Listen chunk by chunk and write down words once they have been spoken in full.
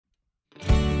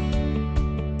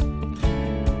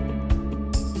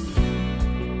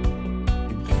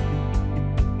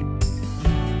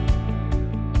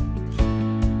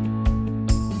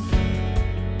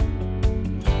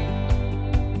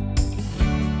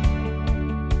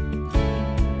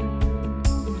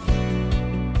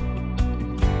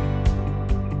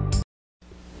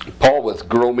Paul with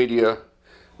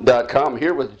growmedia.com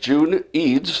here with June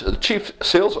Eads, the Chief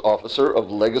Sales Officer of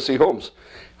Legacy Homes.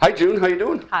 Hi June, how you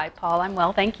doing? Hi Paul, I'm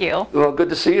well, thank you. Well, good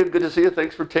to see you. Good to see you.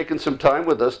 Thanks for taking some time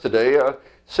with us today.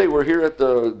 Say we're here at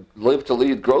the Live to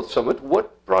Lead Growth Summit.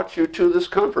 What brought you to this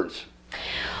conference?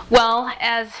 Well,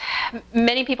 as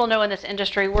many people know in this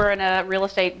industry, we're in a real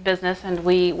estate business and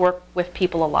we work with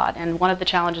people a lot. And one of the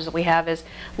challenges that we have is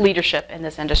leadership in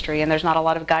this industry, and there's not a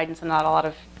lot of guidance and not a lot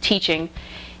of teaching.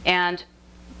 And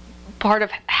part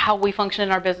of how we function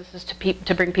in our business is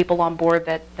to bring people on board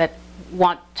that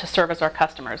want to service our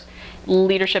customers.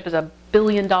 Leadership is a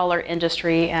billion-dollar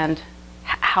industry, and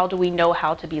how do we know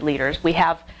how to be leaders? We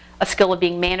have a skill of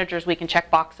being managers. We can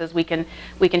check boxes, we can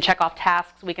check off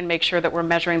tasks, we can make sure that we're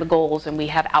measuring the goals and we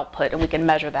have output and we can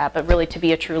measure that. But really, to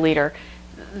be a true leader,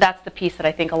 that's the piece that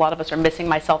I think a lot of us are missing,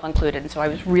 myself included. And so I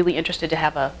was really interested to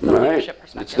have a leadership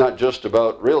perspective. It's not just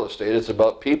about real estate, it's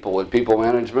about people and people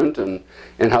management and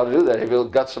how to do that. Have you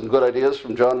got some good ideas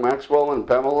from John Maxwell and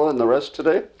Pamela and the rest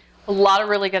today? A lot of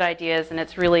really good ideas, and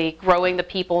it's really growing the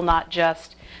people, not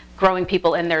just growing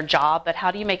people in their job, but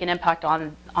how do you make an impact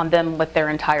on them with their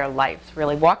entire lives?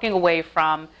 Really walking away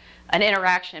from an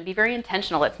interaction and be very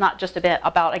intentional. It's not just a bit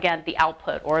about, again, the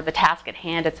output or the task at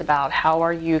hand. It's about how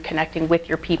are you connecting with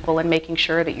your people and making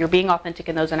sure that you're being authentic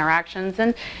in those interactions,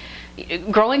 and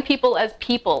growing people as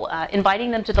people, inviting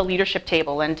them to the leadership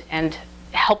table and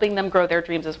helping them grow their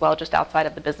dreams as well, just outside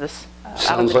of the business.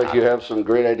 Sounds like you have some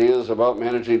great ideas about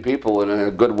managing people in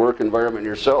a good work environment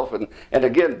yourself, and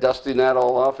again, dusting that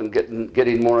all off and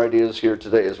getting more ideas here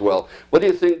today as well. What do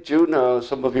you think, June,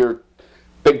 some of your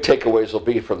big takeaways will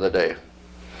be from the day?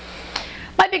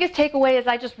 My biggest takeaway is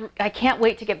I can't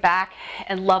wait to get back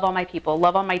and love on my people,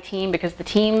 love on my team, because the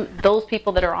team, those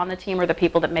people that are on the team are the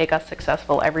people that make us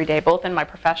successful every day, both in my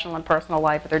professional and personal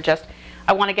life.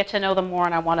 I want to get to know them more,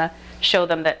 and I want to show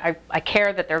them that I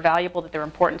care, that they're valuable, that they're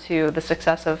important to the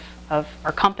success of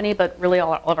our company, but really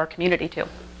all of our community too.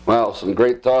 Wow, some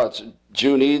great thoughts.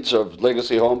 June Eads of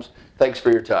Legacy Homes, thanks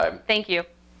for your time. Thank you.